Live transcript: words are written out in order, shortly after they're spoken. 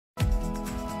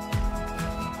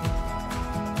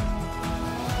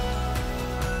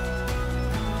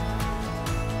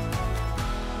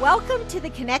Welcome to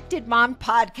the Connected Mom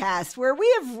Podcast, where we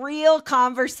have real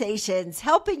conversations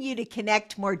helping you to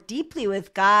connect more deeply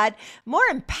with God, more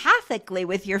empathically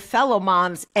with your fellow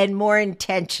moms, and more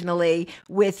intentionally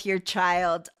with your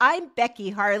child. I'm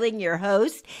Becky Harling, your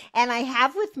host, and I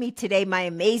have with me today my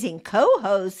amazing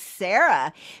co-host,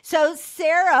 Sarah. So,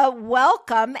 Sarah,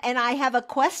 welcome, and I have a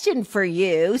question for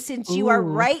you since you are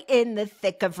right in the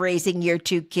thick of raising your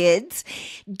two kids.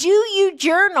 Do you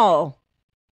journal?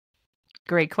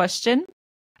 Great question.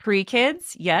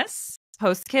 Pre-kids, yes.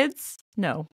 Post-kids,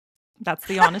 no. That's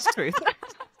the honest truth.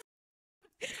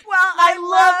 Well, I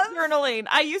love journaling.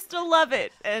 I used to love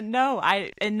it. And no,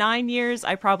 in 9 years,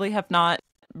 I probably have not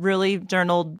really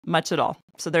journaled much at all.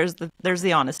 So there's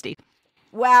the honesty.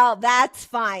 Well, that's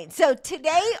fine. So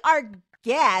today our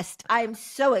guest, I'm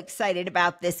so excited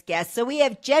about this guest. So we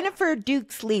have Jennifer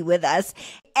Dukesley with us,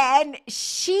 and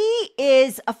she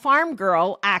is a farm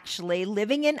girl, actually,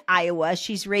 living in Iowa.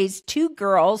 She's raised two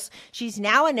girls. She's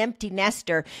now an empty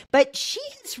nester, but she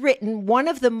has written one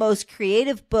of the most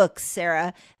creative books,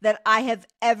 Sarah, that I have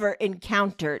ever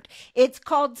encountered. It's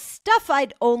called Stuff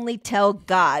I'd Only Tell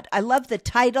God. I love the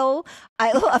title.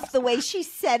 I love the way she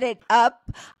set it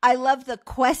up. I love the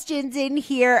questions in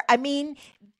here. I mean,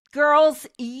 girls,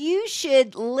 you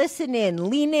should lean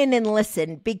in and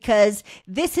listen, because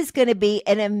this is going to be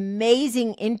an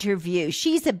amazing interview.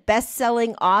 She's a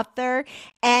best-selling author,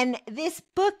 and this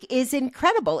book is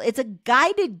incredible. It's a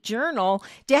guided journal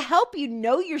to help you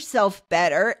know yourself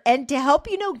better and to help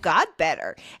you know God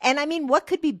better. And I mean, what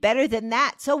could be better than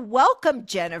that? So welcome,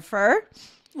 Jennifer.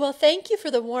 Well, thank you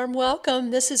for the warm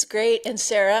welcome. This is great. And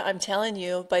Sarah, I'm telling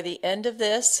you, by the end of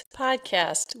this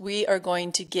podcast, we are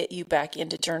going to get you back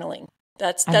into journaling.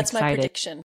 That's my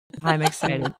prediction. I'm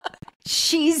excited.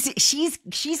 She's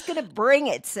going to bring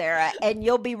it, Sarah, and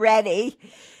you'll be ready.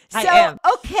 I am.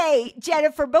 Okay,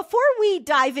 Jennifer, before we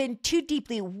dive in too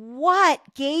deeply, what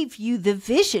gave you the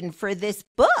vision for this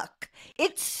book?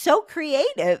 It's so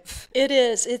creative. It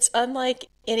is. It's unlike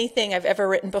anything I've ever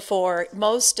written before.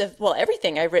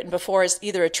 Everything I've written before is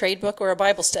either a trade book or a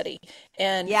Bible study.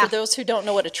 And for those who don't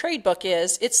know what a trade book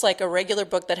is, it's like a regular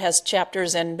book that has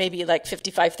chapters and maybe like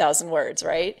 55,000 words,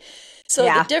 right? So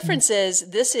the difference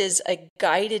is this is a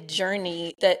guided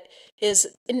journey that is,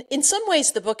 in some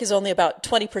ways, the book is only about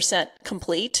 20%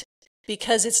 complete,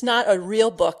 because it's not a real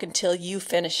book until you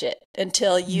finish it,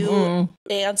 until you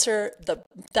answer the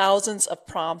thousands of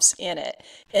prompts in it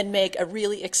and make a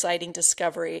really exciting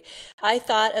discovery. I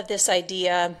thought of this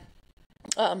idea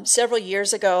several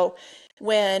years ago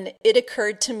when it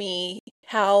occurred to me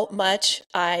how much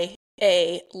I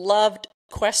loved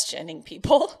questioning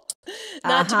people.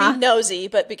 Not to be nosy,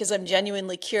 but because I'm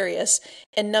genuinely curious.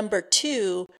 And number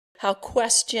two, how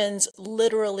questions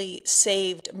literally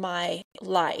saved my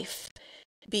life,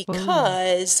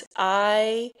 because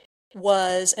I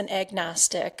was an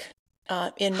agnostic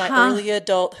in my early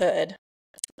adulthood,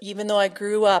 even though I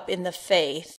grew up in the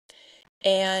faith,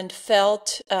 and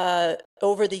felt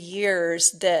over the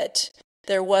years that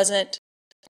there wasn't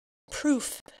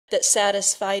proof that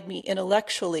satisfied me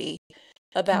intellectually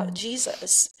about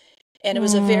Jesus. And it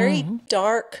was a very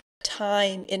dark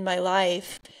time in my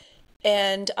life.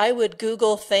 And I would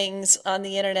Google things on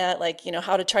the internet, like,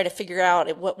 how to try to figure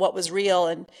out what was real.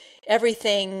 And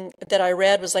everything that I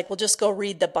read was like, well, just go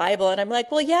read the Bible. And I'm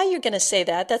like, well, yeah, you're going to say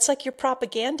that. That's like your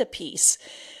propaganda piece.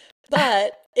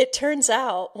 But it turns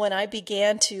out when I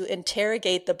began to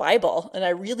interrogate the Bible, and I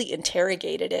really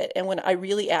interrogated it, and when I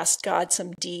really asked God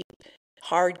some deep,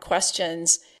 hard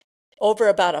questions over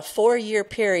about a 4-year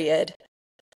period,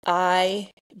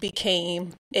 I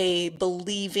became a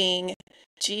believing,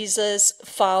 Jesus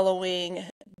following,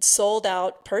 sold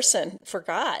out person for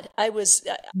God. It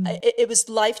was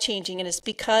life changing. And it's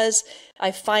because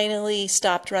I finally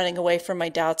stopped running away from my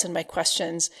doubts and my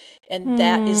questions. And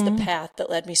that is the path that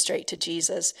led me straight to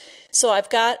Jesus. So I've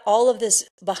got all of this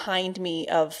behind me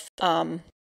of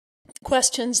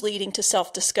questions leading to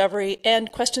self-discovery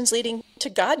and questions leading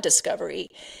to God discovery.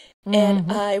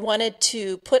 And I wanted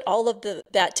to put all of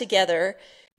that together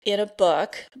in a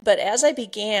book. But as I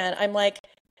began, I'm like,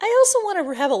 I also want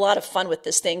to have a lot of fun with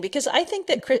this thing, because I think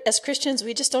that as Christians,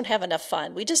 we just don't have enough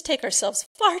fun. We just take ourselves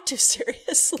far too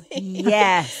seriously.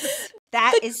 Yes,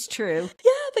 that is true.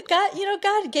 Yeah, but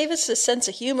God gave us a sense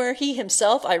of humor. He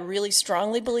himself, I really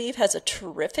strongly believe, has a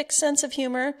terrific sense of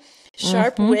humor,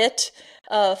 sharp wit.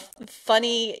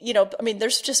 funny, I mean,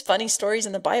 there's just funny stories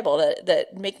in the Bible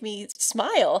that make me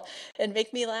smile and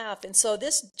make me laugh. And so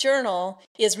this journal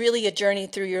is really a journey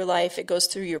through your life. It goes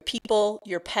through your people,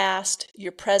 your past,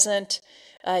 your present.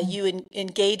 You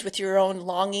engage with your own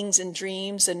longings and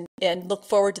dreams and look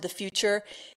forward to the future.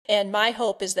 And my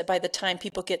hope is that by the time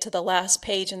people get to the last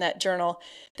page in that journal,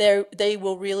 they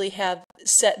will really have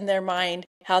set in their mind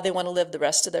how they want to live the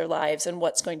rest of their lives and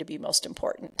what's going to be most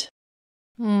important.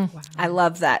 Wow. I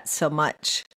love that so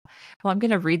much. Well, I'm going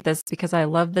to read this because I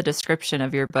love the description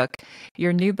of your book.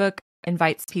 Your new book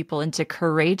invites people into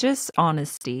courageous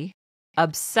honesty,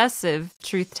 obsessive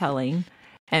truth-telling,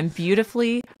 and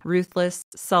beautifully ruthless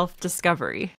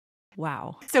self-discovery.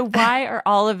 Wow. So why are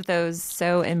all of those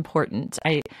so important?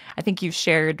 I think you've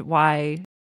shared why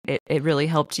it really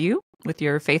helped you with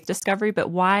your faith discovery,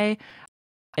 but why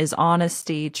is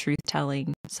honesty,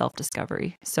 truth-telling,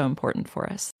 self-discovery so important for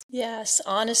us? Yes,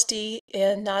 honesty,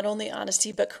 and not only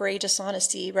honesty, but courageous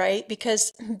honesty, right?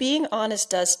 Because being honest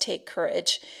does take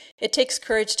courage. It takes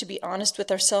courage to be honest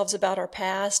with ourselves about our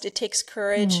past. It takes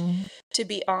courage to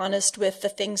be honest with the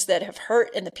things that have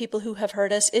hurt and the people who have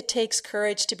hurt us. It takes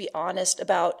courage to be honest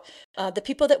about the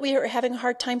people that we are having a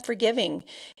hard time forgiving.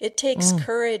 It takes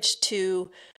courage to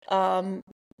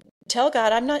tell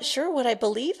God, I'm not sure what I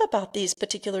believe about these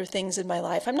particular things in my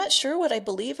life. I'm not sure what I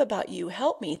believe about you.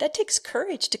 Help me. That takes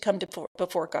courage to come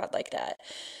before God like that.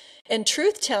 And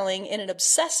truth-telling in an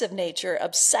obsessive nature,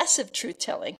 obsessive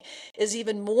truth-telling is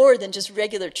even more than just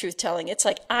regular truth-telling. It's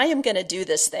like, I am going to do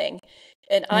this thing,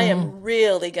 and I am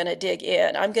really going to dig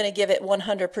in. I'm going to give it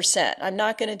 100%. I'm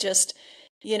not going to just,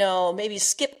 maybe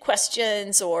skip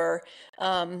questions or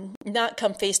not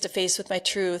come face to face with my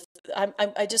truth.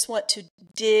 I just want to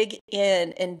dig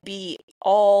in and be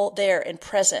all there and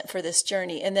present for this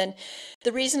journey. And then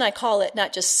the reason I call it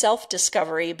not just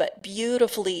self-discovery, but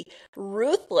beautifully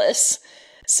ruthless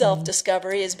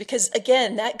self-discovery is because,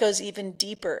 again, that goes even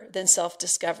deeper than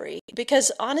self-discovery.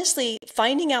 Because honestly,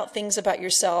 finding out things about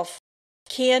yourself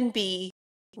can be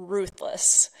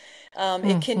ruthless.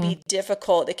 It can be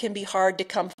difficult. It can be hard to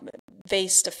come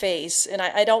face to face. And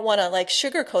I don't want to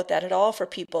sugarcoat that at all for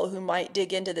people who might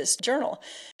dig into this journal.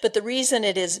 But the reason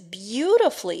it is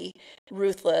beautifully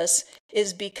ruthless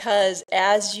is because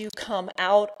as you come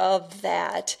out of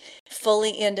that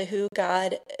fully into who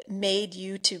God made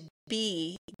you to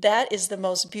be, that is the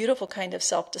most beautiful kind of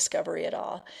self-discovery at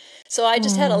all. So I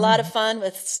just had a lot of fun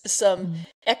with some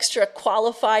extra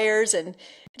qualifiers and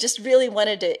just really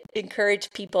wanted to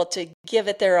encourage people to give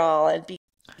it their all and be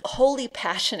wholly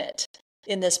passionate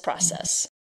in this process.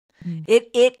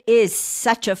 It is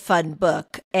such a fun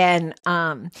book. And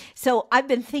so I've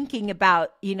been thinking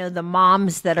about, the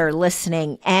moms that are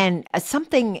listening, and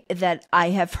something that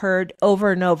I have heard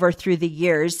over and over through the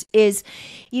years is,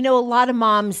 a lot of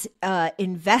moms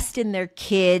invest in their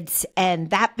kids, and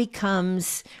that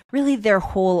becomes really their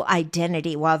whole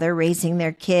identity while they're raising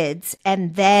their kids.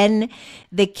 And then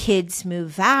the kids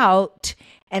move out.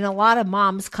 And a lot of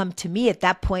moms come to me at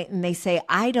that point and they say,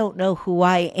 I don't know who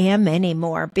I am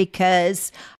anymore because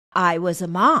I was a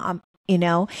mom,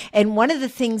 And one of the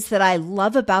things that I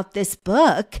love about this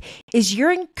book is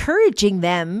you're encouraging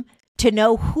them to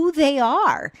know who they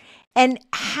are. And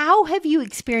how have you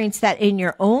experienced that in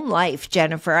your own life,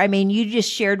 Jennifer? I mean, you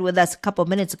just shared with us a couple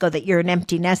minutes ago that you're an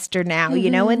empty nester now,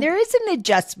 and there is an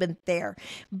adjustment there.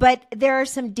 But there are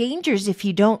some dangers if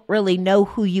you don't really know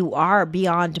who you are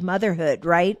beyond motherhood,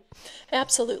 right?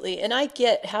 Absolutely. And I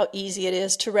get how easy it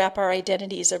is to wrap our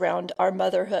identities around our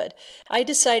motherhood. I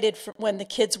decided when the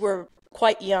kids were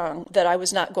quite young that I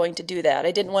was not going to do that.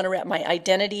 I didn't want to wrap my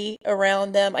identity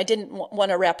around them. I didn't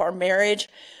want to wrap our marriage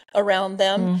around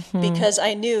them because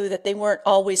I knew that they weren't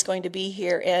always going to be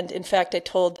here. And in fact, I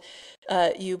told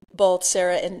you both,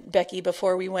 Sarah and Becky,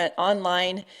 before we went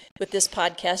online with this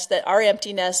podcast, that our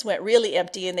empty nest went really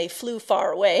empty and they flew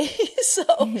far away. So,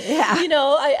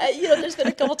 there's been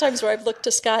a couple times where I've looked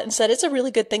to Scott and said, it's a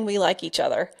really good thing we like each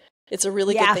other. It's a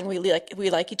really good thing we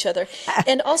like each other.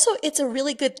 And also, it's a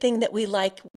really good thing that we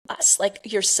like us, like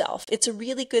yourself. It's a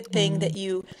really good thing that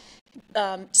you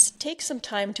take some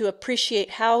time to appreciate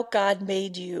how God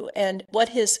made you and what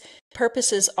his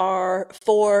purposes are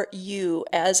for you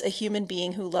as a human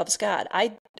being who loves God.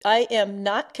 I am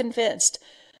not convinced,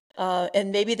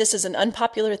 and maybe this is an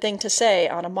unpopular thing to say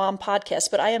on a mom podcast,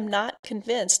 but I am not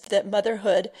convinced that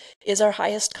motherhood is our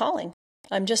highest calling.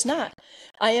 I'm just not.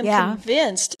 I am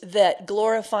convinced that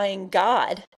glorifying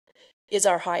God is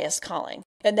our highest calling.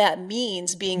 And that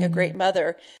means being a great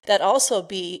mother. That also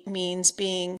means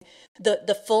being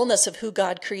the fullness of who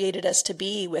God created us to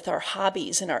be, with our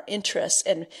hobbies and our interests,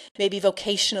 and maybe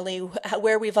vocationally,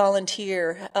 where we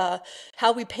volunteer,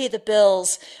 how we pay the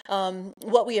bills,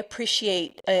 what we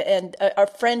appreciate, and our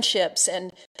friendships,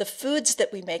 and the foods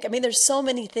that we make. I mean, there's so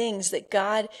many things that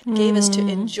God gave us to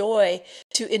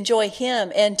enjoy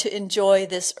Him and to enjoy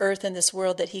this earth and this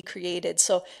world that He created.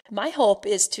 So my hope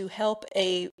is to help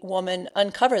a woman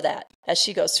uncover that as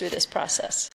she goes through this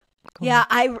process. Cool. Yeah,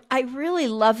 I really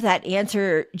love that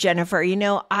answer, Jennifer. You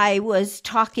know, I was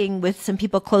talking with some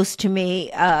people close to me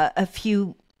a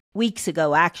few weeks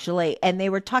ago, actually, and they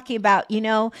were talking about, you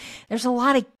know, there's a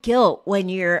lot of guilt when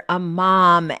you're a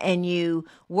mom and you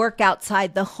work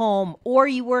outside the home, or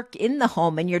you work in the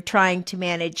home and you're trying to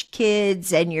manage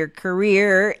kids and your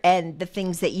career and the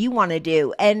things that you want to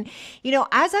do. And, you know,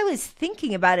 as I was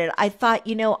thinking about it, I thought,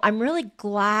 you know, I'm really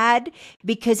glad,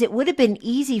 because it would have been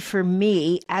easy for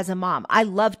me as a mom. I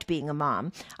loved being a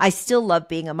mom. I still love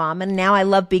being a mom, and now I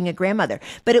love being a grandmother.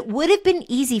 But it would have been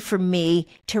easy for me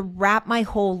to wrap my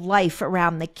whole life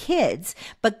around the kids.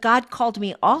 But God called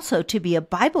me also to be a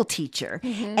Bible teacher.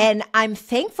 And I'm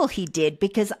thankful He did,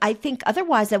 because I think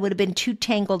otherwise I would have been too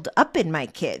tangled up in my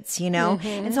kids, you know?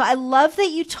 And so I love that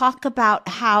you talk about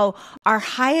how our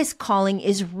highest calling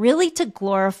is really to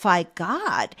glorify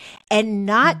God, and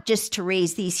not just to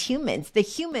raise these humans. The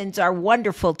humans are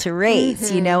wonderful to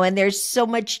raise, you know, and there's so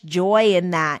much joy in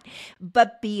that.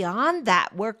 But beyond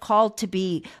that, we're called to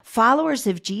be followers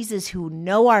of Jesus who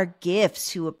know our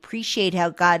gifts, who appreciate how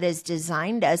God has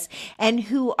designed us, and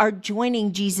who are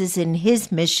joining Jesus in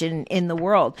His mission in the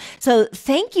world. So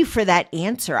thank you for that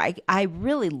answer. I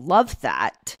really love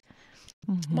that.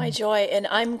 My joy. And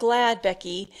I'm glad,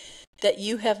 Becky, that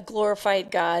you have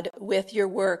glorified God with your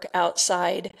work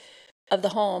outside of the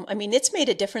home. I mean, it's made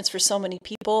a difference for so many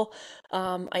people.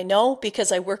 I know,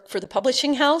 because I work for the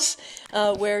publishing house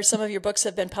where some of your books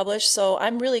have been published. So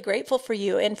I'm really grateful for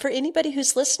you. And for anybody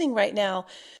who's listening right now,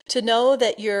 to know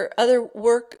that your other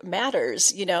work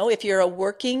matters. You know, if you're a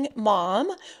working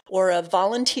mom or a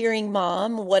volunteering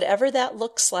mom, whatever that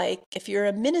looks like, if you're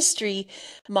a ministry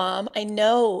mom,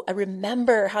 I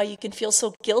remember how you can feel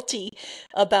so guilty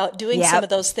about doing some of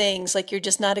those things, like you're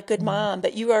just not a good mom,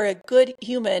 but you are a good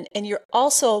human, and you're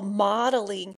also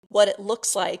modeling what it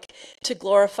looks like to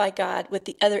glorify God with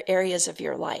the other areas of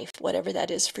your life, whatever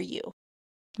that is for you.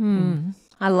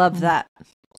 I love that.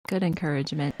 Good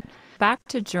encouragement. Back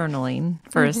to journaling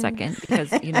for a second,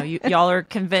 because, you know, y'all are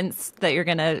convinced that you're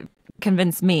going to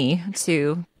convince me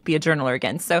to be a journaler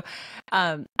again. So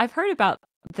I've heard about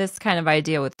this kind of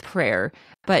idea with prayer,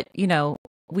 but, you know,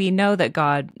 we know that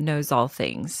God knows all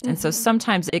things. And so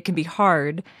sometimes it can be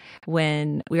hard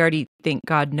when we already think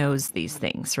God knows these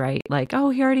things, right? Like,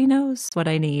 oh, He already knows what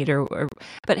I need.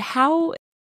 But how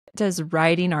does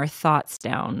writing our thoughts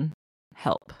down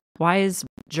help? Why is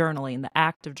journaling, the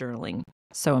act of journaling,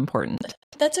 so important?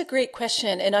 That's a great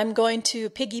question, and I'm going to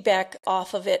piggyback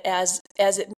off of it as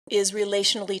it is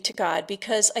relationally to God,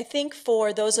 because I think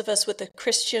for those of us with a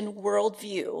Christian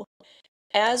worldview,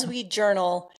 as we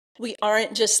journal, we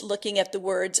aren't just looking at the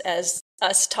words as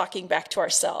us talking back to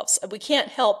ourselves. We can't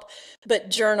help but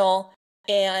journal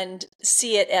and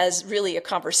see it as really a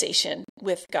conversation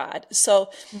with God. So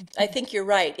I think you're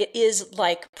right. It is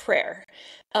like prayer.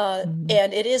 And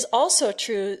it is also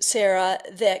true, Sarah,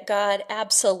 that God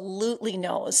absolutely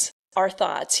knows our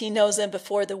thoughts. He knows them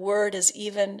before the word is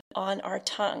even on our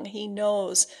tongue. He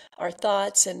knows our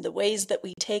thoughts and the ways that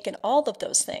we take and all of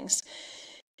those things.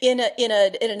 In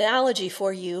an analogy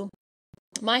for you,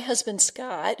 my husband,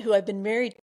 Scott, who I've been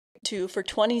married to for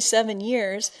 27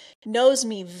 years, knows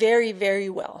me very, very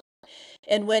well.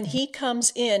 And when he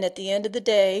comes in at the end of the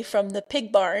day from the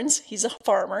pig barns, he's a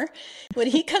farmer. When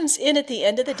he comes in at the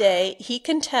end of the day, he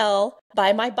can tell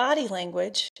by my body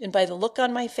language and by the look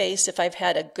on my face if I've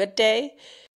had a good day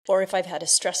or if I've had a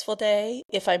stressful day,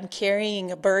 if I'm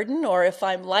carrying a burden or if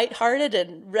I'm lighthearted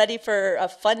and ready for a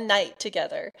fun night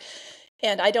together.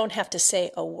 And I don't have to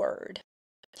say a word.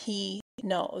 He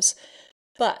knows.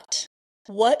 But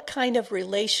what kind of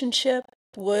relationship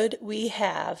would we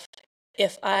have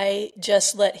if I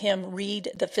just let him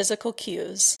read the physical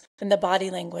cues and the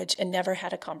body language and never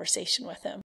had a conversation with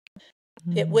him?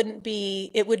 It would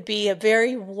be a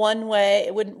very one way.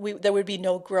 There would be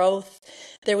no growth.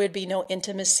 There would be no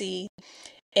intimacy.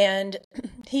 And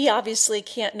he obviously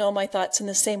can't know my thoughts in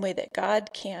the same way that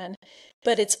God can.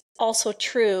 But it's also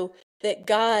true that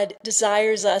God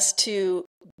desires us to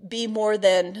be more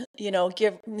than,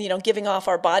 giving off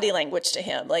our body language to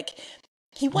him. Like,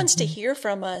 He wants to hear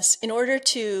from us in order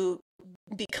to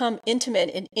become intimate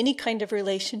in any kind of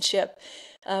relationship,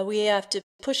 we have to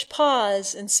push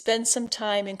pause and spend some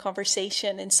time in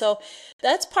conversation. And so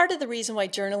that's part of the reason why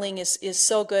journaling is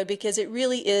so good, because it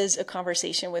really is a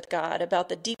conversation with God about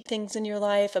the deep things in your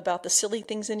life, about the silly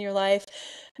things in your life,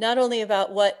 not only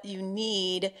about what you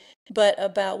need, but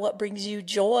about what brings you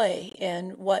joy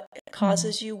and what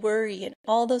causes you worry and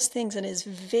all those things, and is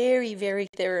very, very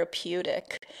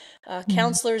therapeutic.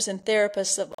 Counselors and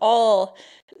therapists of all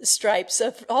stripes,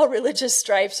 of all religious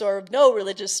stripes or of no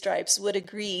religious stripes, would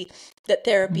agree that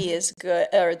therapy is good,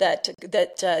 or that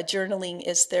journaling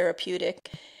is therapeutic.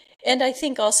 And I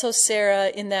think also, Sarah,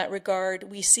 in that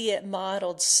regard, we see it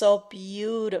modeled so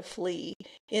beautifully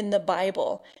in the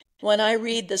Bible. When I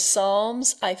read the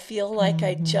Psalms, I feel like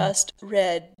I just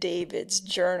read David's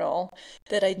journal,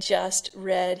 that I just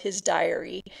read his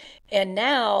diary. And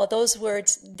now those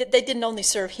words, they didn't only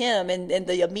serve him and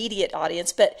the immediate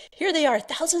audience, but here they are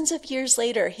thousands of years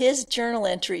later, his journal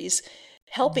entries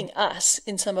helping us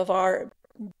in some of our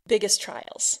biggest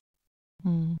trials.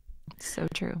 So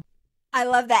true. I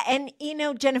love that. And,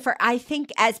 Jennifer, I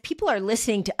think as people are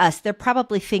listening to us, they're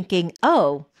probably thinking,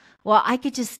 oh, well, I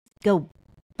could just go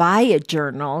buy a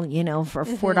journal, for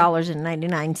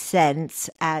 $4.99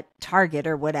 at Target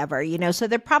or whatever, so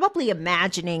they're probably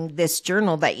imagining this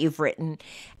journal that you've written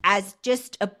as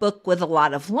just a book with a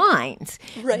lot of lines.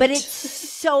 Right. But it's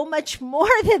so much more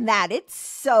than that. It's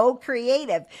so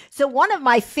creative. So one of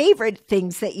my favorite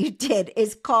things that you did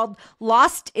is called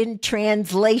Lost in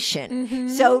Translation.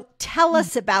 So tell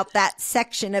us about that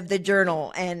section of the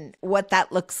journal and what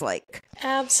that looks like.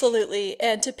 Absolutely.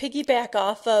 And to piggyback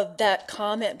off of that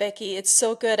comment, Becky, it's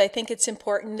so good. I think it's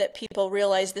important that people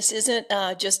realize this isn't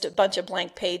just a bunch of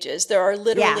blank pages. There are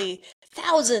literally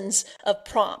thousands of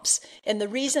prompts. And the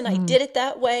reason I did it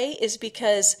that way is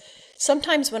because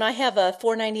sometimes when I have a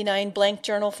 $4.99 blank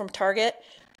journal from Target,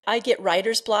 I get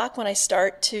writer's block when I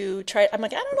start to try. I'm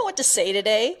like, I don't know what to say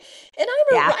today. And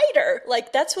I'm a writer.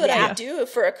 Like, that's what I do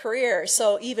for a career.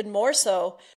 So even more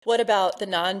so, what about the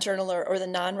non-journaler or the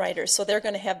non-writer? So they're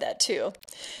going to have that too.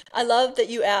 I love that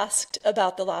you asked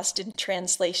about the Lost in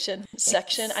Translation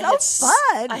section.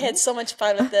 Fun. I had so much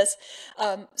fun with this.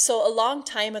 So a long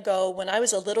time ago, when I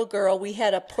was a little girl, we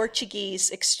had a Portuguese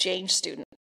exchange student.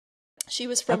 She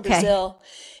was from Brazil,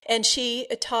 and she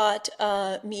taught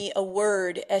me a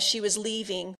word as she was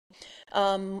leaving.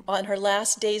 On her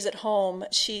last days at home,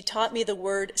 she taught me the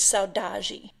word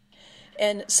saudade.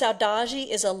 And saudade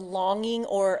is a longing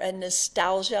or a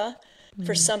nostalgia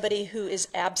for somebody who is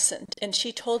absent. And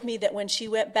she told me that when she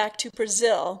went back to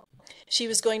Brazil, she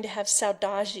was going to have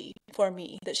saudade for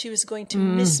me, that she was going to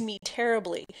miss me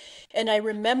terribly. And I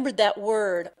remembered that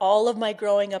word all of my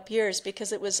growing up years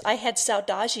because I had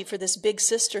saudade for this big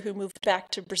sister who moved back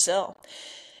to Brazil.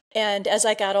 And as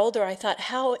I got older, I thought,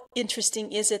 how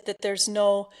interesting is it that there's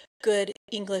no good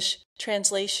English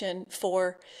translation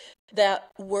for that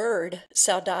word,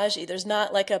 saudade? There's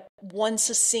not like a one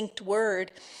succinct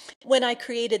word. When I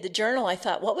created the journal, I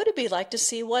thought, what would it be like to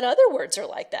see what other words are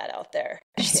like that out there?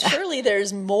 Surely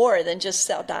there's more than just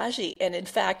saudade. And in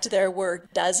fact, there were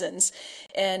dozens.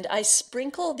 And I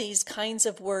sprinkle these kinds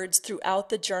of words throughout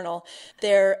the journal.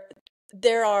 There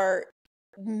are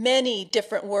many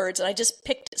different words, and I just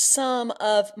picked some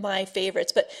of my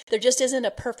favorites, but there just isn't a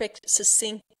perfect,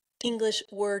 succinct English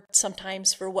word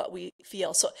sometimes for what we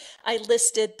feel. So I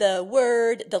listed the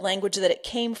word, the language that it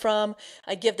came from,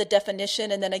 I give the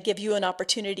definition, and then I give you an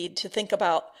opportunity to think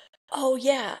about, oh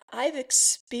yeah, I've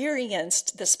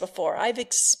experienced this before. I've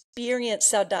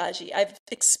experienced saudade. I've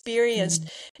experienced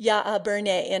berne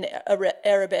in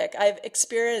Arabic. I've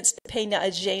experienced pena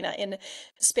ajena in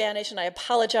Spanish, and I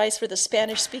apologize for the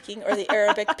Spanish-speaking or the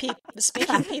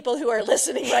Arabic-speaking people who are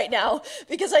listening right now,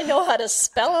 because I know how to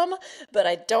spell them, but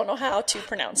I don't know how to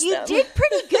pronounce them. You did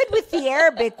pretty good with the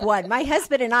Arabic one. My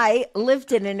husband and I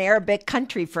lived in an Arabic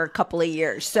country for a couple of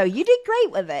years, so you did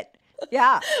great with it.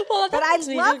 Yeah. Well, but I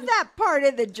love that part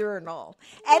of the journal.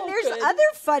 And there's other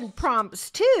fun prompts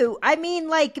too. I mean,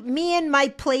 like me and my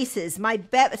places, my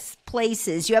best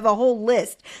places. You have a whole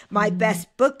list. My best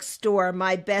bookstore,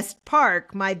 my best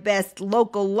park, my best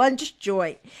local lunch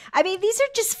joint. I mean, these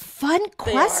are just fun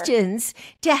questions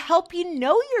to help you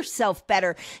know yourself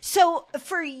better. So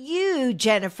for you,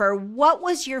 Jennifer, what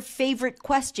was your favorite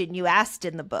question you asked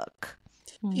in the book?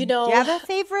 You know, do you have a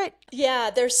favorite? Yeah,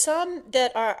 there's some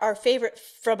that are our favorite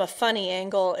from a funny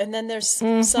angle, and then there's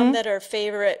some that are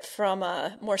favorite from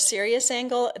a more serious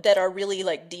angle that are really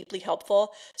like deeply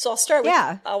helpful. So I'll start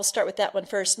with that one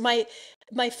first.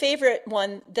 My favorite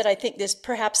one that I think is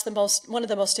perhaps one of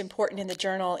the most important in the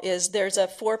journal is there's a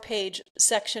 4-page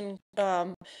section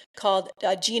called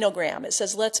a genogram. It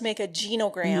says, let's make a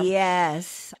genogram.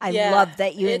 Yes. I love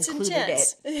that you it's included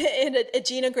intense. it. And a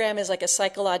genogram is like a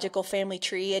psychological family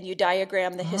tree, and you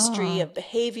diagram the history of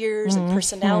behaviors and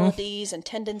personalities and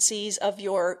tendencies of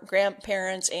your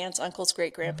grandparents, aunts, uncles,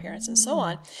 great-grandparents, and so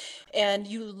on. And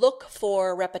you look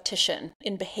for repetition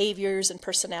in behaviors and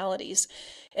personalities.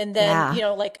 And then,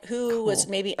 like who was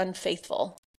maybe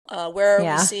unfaithful? Where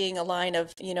are we seeing a line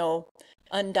of,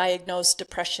 undiagnosed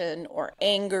depression or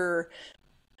anger?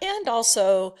 And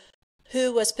also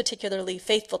who was particularly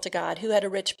faithful to God, who had a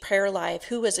rich prayer life,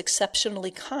 who was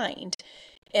exceptionally kind.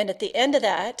 And at the end of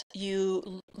that,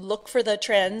 you look for the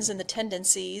trends and the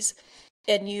tendencies,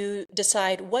 and you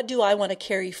decide, what do I want to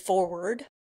carry forward?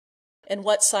 And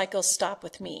what cycles stop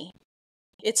with me?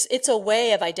 It's a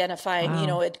way of identifying,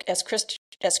 as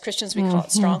Christians, we call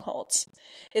it strongholds.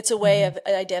 It's a way of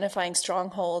identifying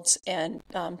strongholds and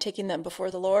taking them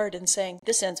before the Lord and saying,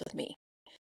 this ends with me.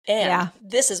 And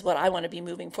this is what I want to be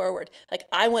moving forward. Like,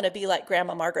 I want to be like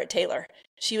Grandma Margaret Taylor.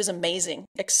 She was amazing,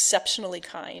 exceptionally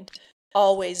kind,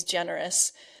 always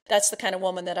generous. That's the kind of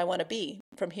woman that I want to be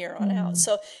from here on out.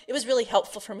 So it was really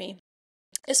helpful for me.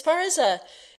 As far as a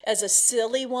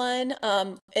silly one,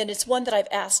 and it's one that I've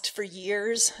asked for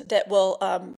years that will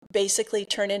basically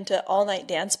turn into all-night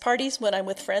dance parties when I'm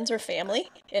with friends or family.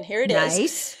 And here it is.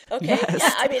 Nice. Okay. Yes.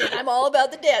 Yeah, I mean, I'm all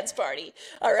about the dance party.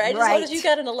 All right. As long as you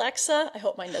got an Alexa, I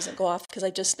hope mine doesn't go off because I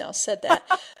just now said that.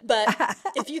 But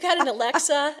if you got an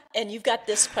Alexa and you've got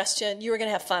this question, you are going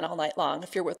to have fun all night long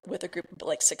if you're with a group of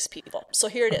like 6 people. So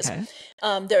here it is.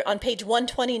 There on page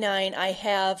 129, I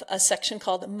have a section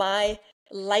called My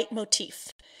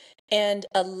Leitmotif. And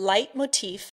a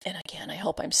leitmotif, and again, I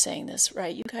hope I'm saying this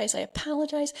right, you guys, I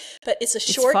apologize, but it's a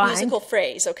short musical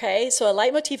phrase, okay? So a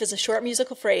leitmotif is a short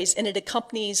musical phrase, and it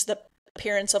accompanies the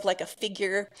appearance of like a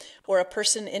figure or a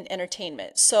person in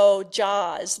entertainment. So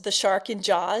Jaws, the shark in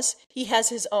Jaws, he has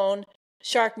his own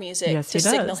shark music to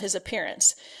signal his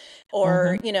appearance.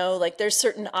 Or, like there's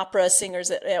certain opera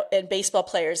singers and baseball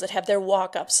players that have their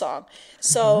walk-up song.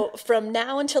 So from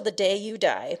now until the day you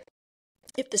die,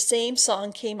 if the same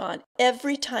song came on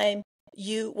every time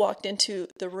you walked into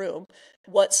the room,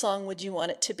 what song would you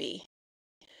want it to be?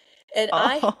 And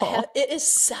it is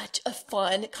such a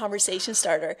fun conversation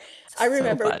starter. I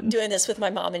remember doing this with my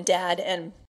mom and dad,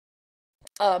 and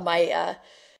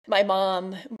my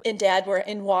mom and dad were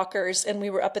in walkers, and we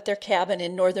were up at their cabin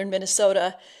in northern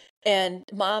Minnesota. And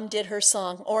Mom did her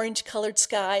song "Orange Colored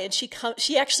Sky," and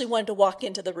she actually wanted to walk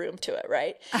into the room to it,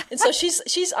 right? And so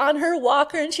she's on her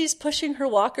walker, and she's pushing her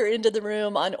walker into the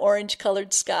room on "Orange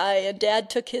Colored Sky." And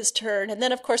Dad took his turn, and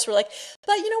then of course we're like,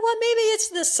 but you know what? Maybe it's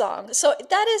this song. So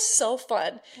that is so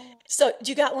fun. So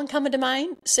do you got one coming to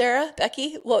mind, Sarah,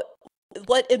 Becky? What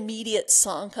immediate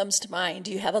song comes to mind?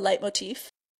 Do you have a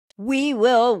leitmotif? We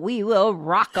will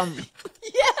rock 'em.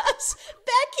 Yes,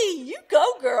 Becky, you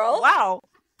go, girl. Wow.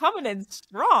 Coming in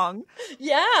strong.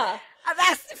 Yeah.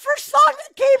 That's the first song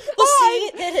that came to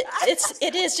mind.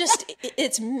 See,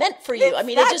 it's meant for you. I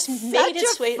mean, it just made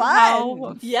its way.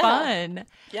 How Yeah. fun.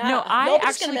 Yeah. No, I Nobody's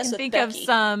actually gonna mess can with think Becky. of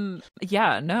some.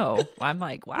 Yeah, no, I'm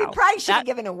like, wow. We probably should have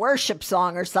given a worship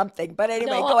song or something. But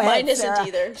anyway, No, go ahead, mine Sarah. isn't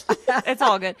either. It's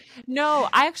all good. No,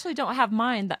 I actually don't have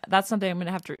mine. That's something I'm going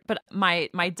to have to. But my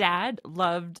dad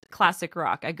loved classic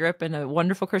rock. I grew up in a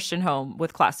wonderful Christian home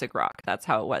with classic rock. That's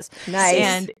how it was. Nice.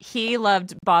 And he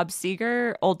loved Bob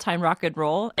Seger, old time rock and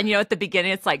roll. And at the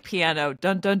beginning, it's like piano,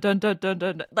 dun dun dun dun dun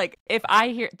dun. Like if I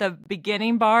hear the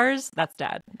beginning bars, that's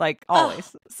Dad. Like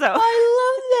always. So I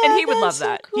love that. and he would love so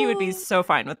that. Cool. He would be so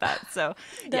fine with that. So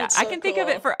That's I so can think of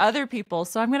cool. it for other people.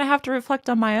 So I'm going to have to reflect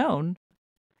on my own.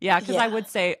 Yeah, because I would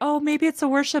say, oh, maybe it's a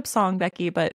worship song,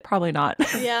 Becky, but probably not.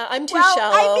 Yeah, I'm too Well,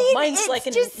 shallow. I mean, Mine's it's like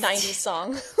a just- 90s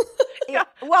song.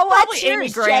 Well, what's Probably Amy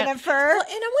yours, Grant. Jennifer? Well, and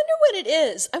I wonder what it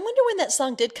is. I wonder when that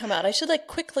song did come out. I should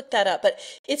quick look that up. But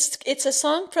it's a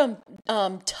song from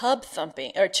Tub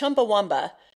Thumping or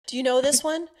Chumbawamba. Do you know this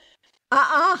one?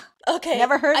 Okay.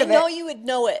 Never heard of it. I know you would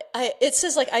know it. It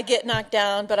says I get knocked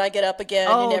down, but I get up again.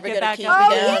 Oh, You're never get going to back keep me up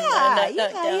down. again.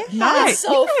 Knock Yeah. down. Nice. It's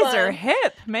so You guys fun. are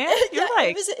hip, man. You're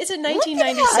It's a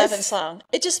 1997 us. song.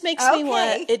 It just makes Okay. me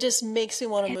want. It just makes me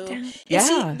want to move. And Yeah,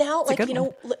 see, now, it's a good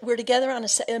one. we're together on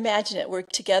imagine it. We're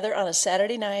together on a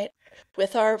Saturday night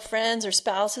with our friends or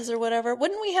spouses or whatever.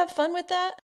 Wouldn't we have fun with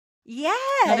that?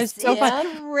 Yes, That is so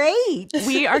it's great.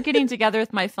 We are getting together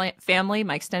with my family,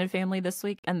 my extended family this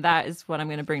week, and that is what I'm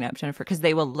going to bring up, Jennifer, because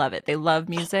they will love it. They love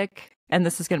music, and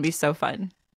this is going to be so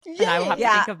fun. Yay! And I will have to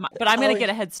think of mine, but I'm going to get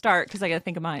a head start because I got to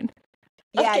think of mine.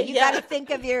 Yeah, you got to think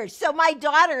of yours. So my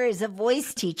daughter is a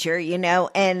voice teacher,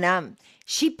 and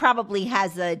she probably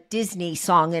has a Disney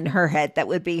song in her head that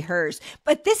would be hers.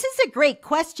 But this is a great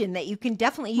question that you can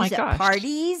definitely use at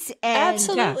parties and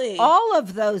absolutely all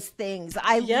of those things.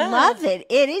 I love it.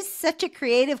 It is such a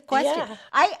creative question. Yeah.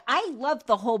 I love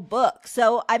the whole book.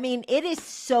 So, I mean, it is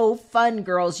so fun,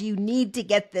 girls. You need to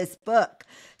get this book.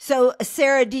 So,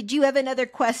 Sarah, did you have another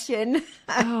question?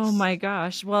 Oh, my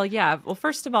gosh. Well, yeah. Well,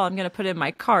 first of all, I'm going to put in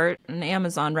my cart on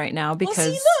Amazon right now because... Well,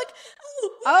 see, look.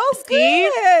 Oh,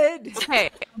 good.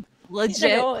 Okay.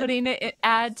 Legit putting it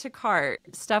add to cart.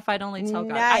 Stuff I'd only tell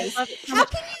God. Nice. How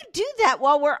can you do that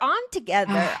while we're on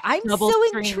together? I'm so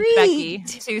intrigued. Becky.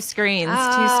 Two screens.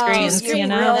 You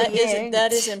know?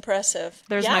 That is impressive.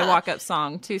 There's my walk-up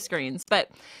song, 2 screens. But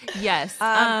yes.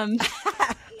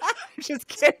 Just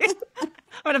kidding. I'm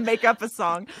going to make up a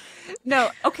song.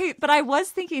 No. Okay. But I was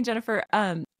thinking, Jennifer,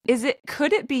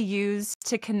 could it be used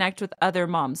to connect with other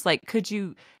moms? Like, could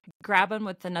you grab them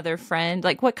with another friend?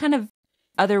 Like, what kind of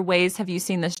other ways have you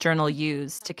seen this journal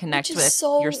used to connect with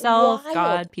yourself, wild.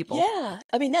 God, people? Yeah.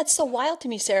 I mean, that's so wild to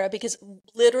me, Sarah, because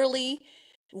literally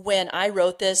when I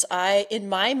wrote this, in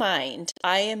my mind,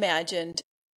 I imagined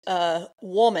a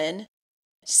woman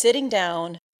sitting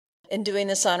down and doing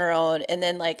this on her own and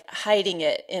then like hiding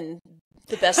it in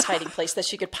the best hiding place that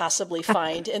she could possibly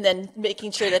find, and then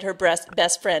making sure that her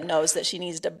best friend knows that she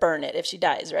needs to burn it if she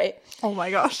dies, right? Oh my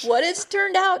gosh. What it's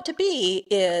turned out to be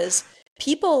is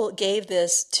people gave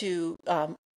this to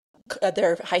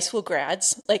their high school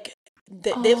grads. Like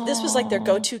this was like their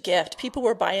go-to gift. People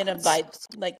were buying them by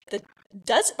like a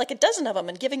dozen of them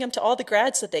and giving them to all the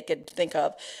grads that they could think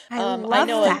of. I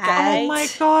know that. A guy. Oh my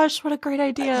gosh, what a great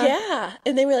idea. Yeah.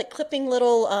 And they were like clipping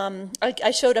little,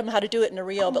 I showed them how to do it in a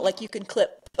reel, but like you can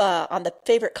clip on the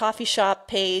favorite coffee shop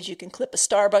page, you can clip a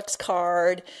Starbucks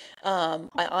card.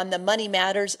 On the Money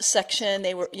Matters section,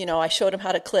 I showed them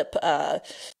how to clip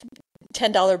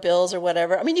 $10 bills or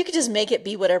whatever. I mean, you could just make it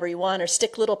be whatever you want or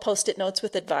stick little Post-it notes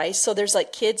with advice. So there's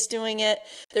like kids doing it.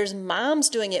 There's moms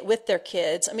doing it with their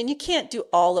kids. I mean, you can't do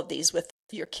all of these with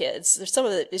your kids. There's some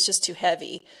of it is just too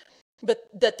heavy. But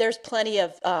there's plenty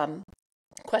of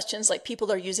questions, like people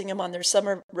are using them on their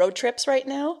summer road trips right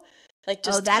now. Like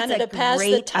just kind of to pass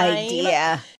the time.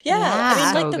 Idea. Yeah.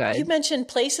 I mean, like you mentioned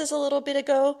places a little bit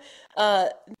ago.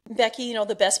 Becky,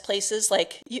 the best places,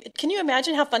 like, can you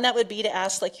imagine how fun that would be to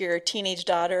ask like your teenage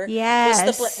daughter,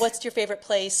 yes, what's your favorite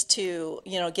place to,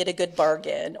 get a good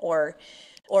bargain, or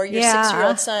your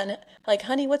 6-year-old son, like,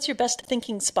 honey, what's your best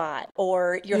thinking spot?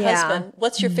 Or your husband,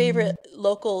 what's your favorite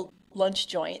local lunch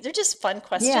joint? They're just fun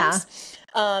questions.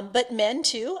 Yeah. But men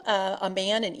too. A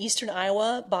man in Eastern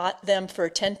Iowa bought them for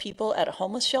 10 people at a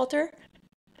homeless shelter.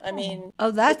 I mean,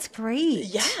 that's great.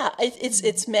 Yeah,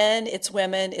 it's men, it's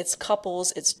women, it's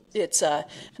couples, it's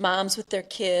moms with their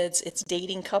kids, it's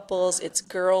dating couples, it's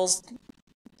girls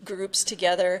groups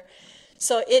together.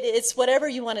 So it's whatever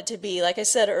you want it to be. Like I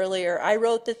said earlier, I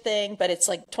wrote the thing, but it's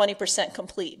like 20%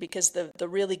 complete because the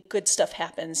really good stuff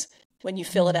happens when you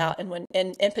fill it out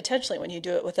and potentially when you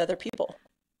do it with other people.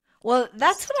 Well,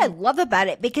 that's what I love about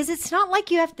it, because it's not like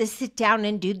you have to sit down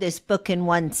and do this book in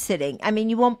one sitting. I mean,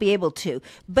 you won't be able to,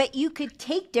 but you could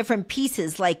take different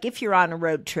pieces, like if you're on a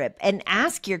road trip, and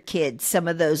ask your kids some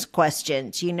of those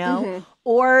questions,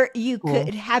 or you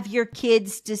could have your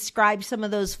kids describe some of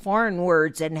those foreign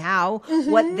words and how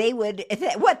what they would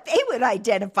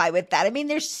identify with that. I mean,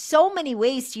 there's so many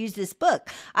ways to use this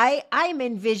book. I'm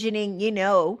envisioning,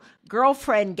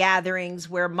 girlfriend gatherings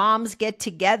where moms get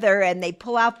together and they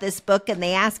pull out this book and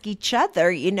they ask each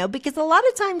other, because a lot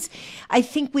of times I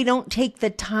think we don't take the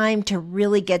time to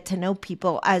really get to know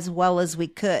people as well as we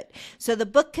could. So the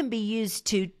book can be used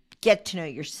to get to know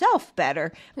yourself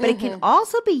better, but it can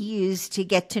also be used to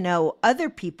get to know other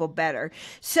people better.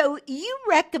 So you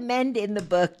recommend in the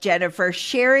book, Jennifer,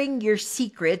 sharing your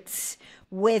secrets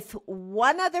with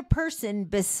one other person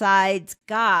besides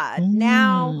God.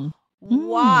 Now,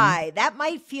 why? That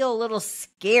might feel a little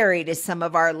scary to some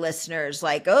of our listeners,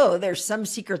 like, oh, there's some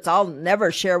secrets I'll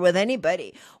never share with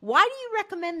anybody. Why do you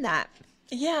recommend that?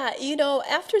 Yeah,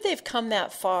 after they've come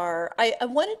that far, I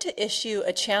wanted to issue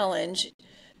a challenge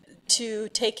to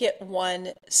take it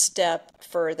one step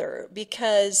further,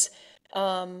 because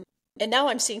and now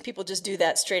I'm seeing people just do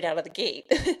that straight out of the gate.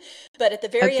 But at the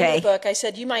very end of the book, I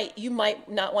said you might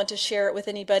not want to share it with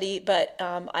anybody, but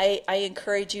I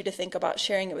encourage you to think about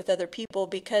sharing it with other people,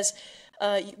 because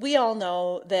we all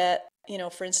know that,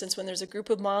 for instance, when there's a group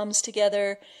of moms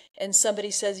together and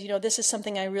somebody says, this is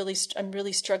something I'm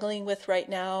really struggling with right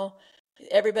now.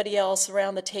 Everybody else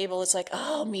around the table is like,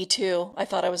 oh, me too. I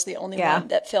thought I was the only one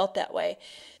that felt that way.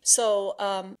 So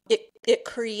it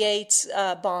creates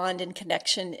a bond and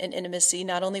connection and intimacy,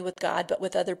 not only with God, but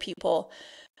with other people.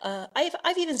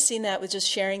 I've even seen that with just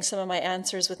sharing some of my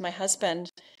answers with my husband.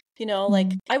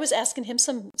 Like I was asking him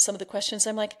some of the questions.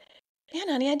 I'm like, man,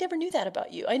 honey, I never knew that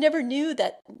about you. I never knew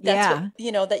that's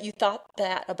what, that you thought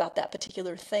that about that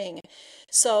particular thing.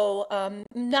 So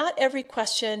not every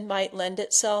question might lend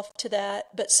itself to that,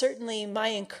 but certainly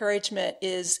my encouragement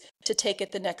is to take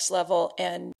it the next level,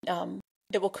 and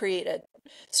it will create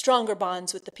stronger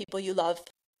bonds with the people you love.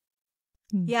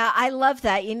 Yeah, I love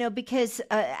that, because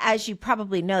as you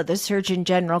probably know, the Surgeon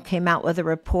General came out with a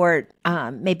report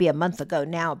maybe a month ago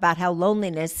now about how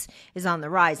loneliness is on the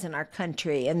rise in our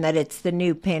country and that it's the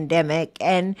new pandemic.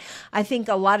 And I think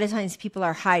a lot of times people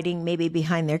are hiding maybe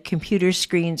behind their computer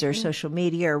screens or social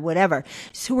media or whatever.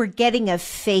 So we're getting a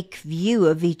fake view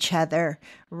of each other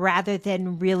rather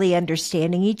than really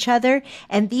understanding each other.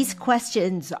 And these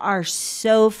questions are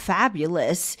so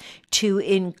fabulous to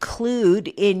include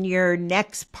in your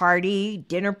next party,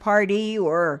 dinner party,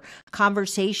 or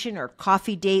conversation or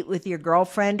coffee date with your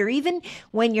girlfriend, or even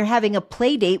when you're having a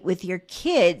play date with your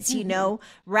kids,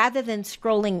 rather than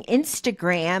scrolling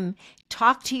Instagram,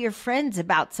 talk to your friends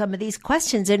about some of these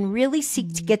questions and really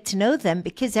seek to get to know them,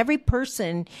 because every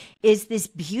person is this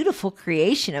beautiful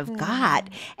creation of God,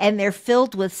 and they're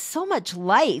filled with so much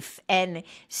life and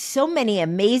so many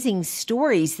amazing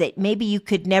stories that maybe you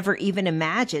could never even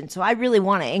imagine. So I really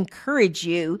want to encourage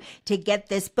you to get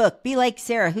this book. Be like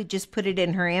Sarah, who just put it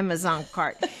in her Amazon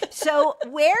cart. So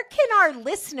where can our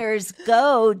listeners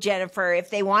go, Jennifer,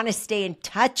 if they want to stay in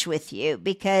touch with you?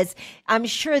 Because I'm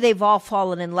sure they've all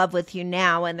fallen in love with you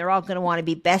now, and they're all going to want to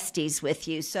be besties with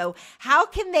you. So how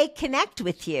can they connect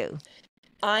with you?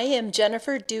 I am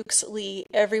Jennifer Dukes Lee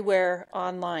everywhere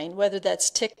online, whether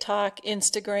that's TikTok,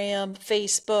 Instagram,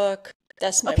 Facebook.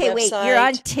 That's my website. Okay, wait, you're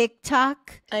on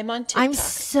TikTok? I'm on TikTok. I'm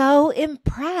so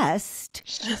impressed.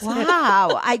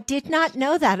 Wow, I did not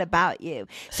know that about you.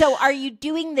 So are you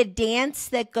doing the dance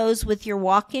that goes with your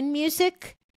walk-in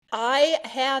music? I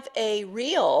have a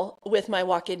reel with my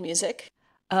walk-in music.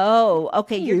 Oh,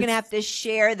 okay. You're going to have to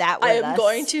share that with us. I am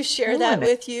going to share that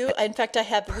with you. In fact, I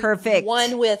have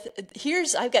one with,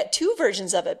 I've got two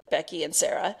versions of it, Becky and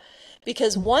Sarah,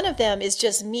 because one of them is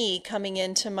just me coming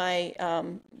into my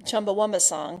Chumbawamba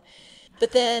song.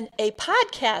 But then a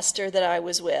podcaster that I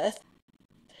was with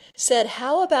said,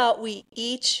 how about we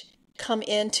each come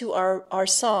into our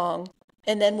song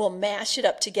and then we'll mash it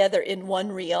up together in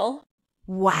one reel?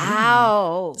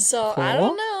 Wow. So cool. I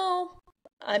don't know.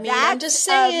 I mean, That's I'm just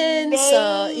saying,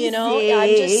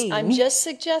 amazing. So, I'm just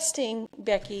suggesting,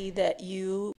 Becky, that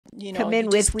you come in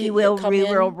with we will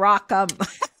rock 'em.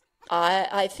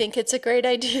 I think it's a great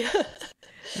idea.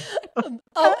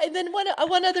 And then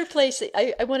one other place,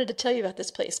 I wanted to tell you about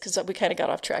this place because we kind of got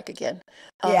off track again.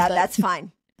 That's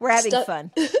fine. We're having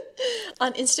fun.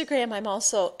 On Instagram, I'm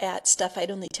also at Stuff I'd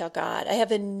Only Tell God. I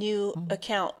have a new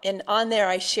account, and on there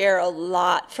I share a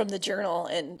lot from the journal,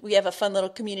 and we have a fun little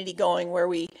community going where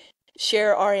we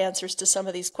share our answers to some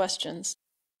of these questions.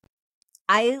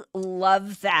 I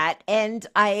love that. And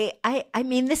I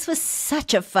mean, this was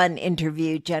such a fun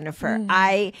interview, Jennifer.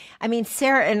 I mean,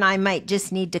 Sarah and I might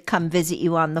just need to come visit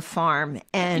you on the farm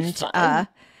and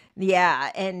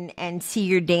and see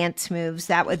your dance moves.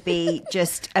 That would be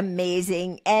just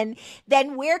amazing. And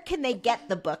then where can they get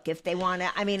the book if they want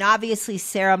to? I mean, obviously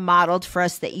Sarah modeled for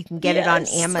us that you can get it on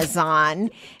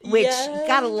Amazon, which you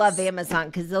gotta love Amazon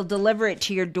because they'll deliver it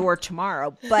to your door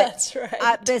tomorrow. But that's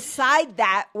right. Beside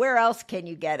that, where else can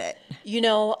you get it?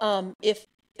 If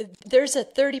there's a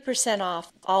 30%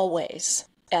 off always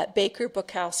at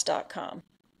bakerbookhouse.com.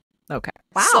 Okay.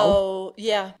 Wow. So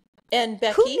yeah. And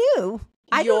Becky, who knew?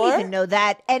 I don't even know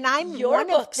that. And I'm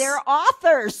one of their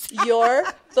authors. Your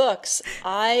books,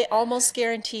 I almost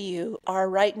guarantee you, are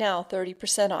right now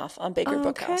 30% off on Baker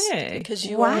Bookhouse. Because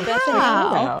you are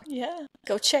Bethany. Yeah.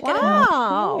 Go check it out.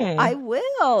 Wow. I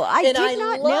will. I did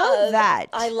not know that.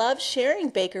 I love sharing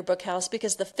Baker Bookhouse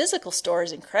because the physical store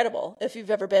is incredible. If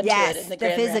you've ever been to it in the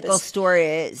Grand Rapids. Physical store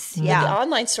is. Yeah. The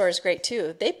online store is great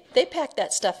too. They pack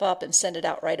that stuff up and send it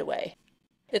out right away.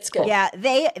 It's good. Yeah,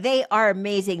 they are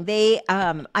amazing.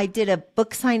 I did a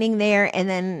book signing there, and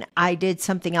then I did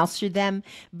something else through them.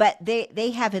 But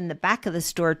they have in the back of the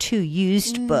store too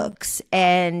used books,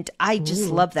 and I just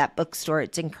love that bookstore.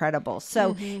 It's incredible.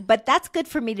 So, but that's good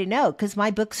for me to know because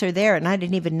my books are there, and I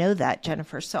didn't even know that,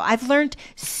 Jennifer. So I've learned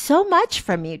so much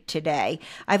from you today.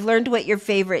 I've learned what your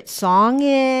favorite song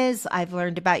is. I've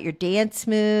learned about your dance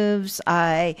moves.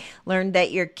 I learned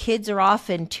that your kids are off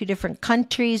in 2 different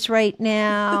countries right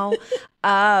now.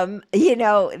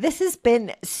 This has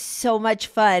been so much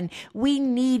fun. We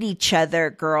need each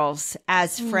other, girls,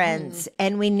 as friends,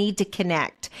 and we need to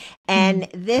connect. And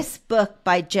this book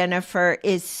by Jennifer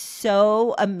is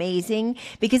so amazing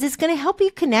because it's going to help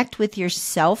you connect with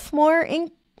yourself more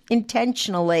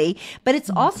intentionally, but it's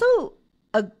also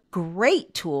a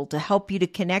great tool to help you to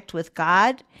connect with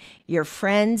God, your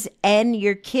friends, and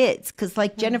your kids. Because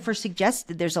like Jennifer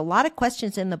suggested, there's a lot of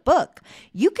questions in the book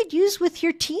you could use with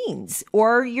your teens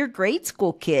or your grade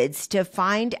school kids to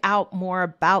find out more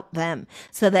about them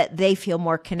so that they feel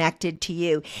more connected to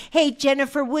you. Hey,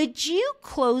 Jennifer, would you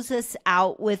close us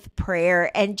out with prayer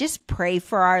and just pray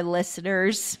for our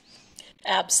listeners?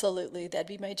 Absolutely. That'd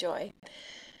be my joy.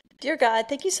 Dear God,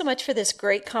 thank you so much for this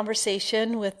great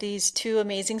conversation with these 2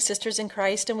 amazing sisters in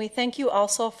Christ. And we thank you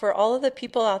also for all of the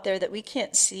people out there that we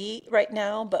can't see right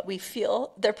now, but we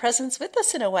feel their presence with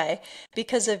us in a way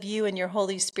because of you and your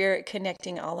Holy Spirit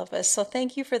connecting all of us. So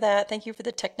thank you for that. Thank you for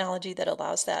the technology that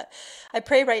allows that. I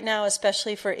pray right now,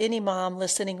 especially for any mom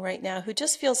listening right now who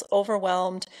just feels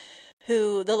overwhelmed,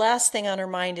 who the last thing on her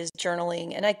mind is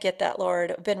journaling. And I get that,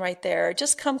 Lord. I've been right there.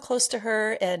 Just come close to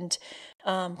her and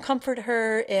comfort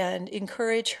her and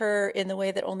encourage her in the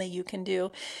way that only you can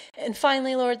do. And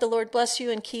finally, Lord, the Lord bless you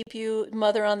and keep you.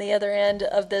 Mother, on the other end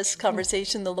of this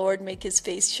conversation, the Lord make his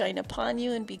face shine upon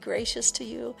you and be gracious to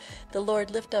you. The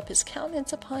Lord lift up his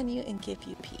countenance upon you and give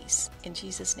you peace. In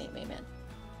Jesus' name, amen.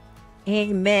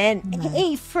 Amen.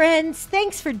 Hey, friends,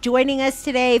 thanks for joining us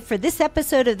today for this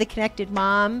episode of The Connected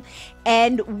Mom.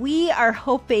 And we are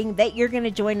hoping that you're going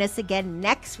to join us again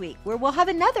next week, where we'll have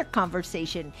another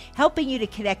conversation helping you to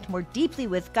connect more deeply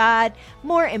with God,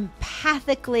 more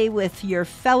empathically with your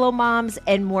fellow moms,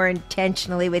 and more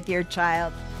intentionally with your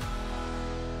child.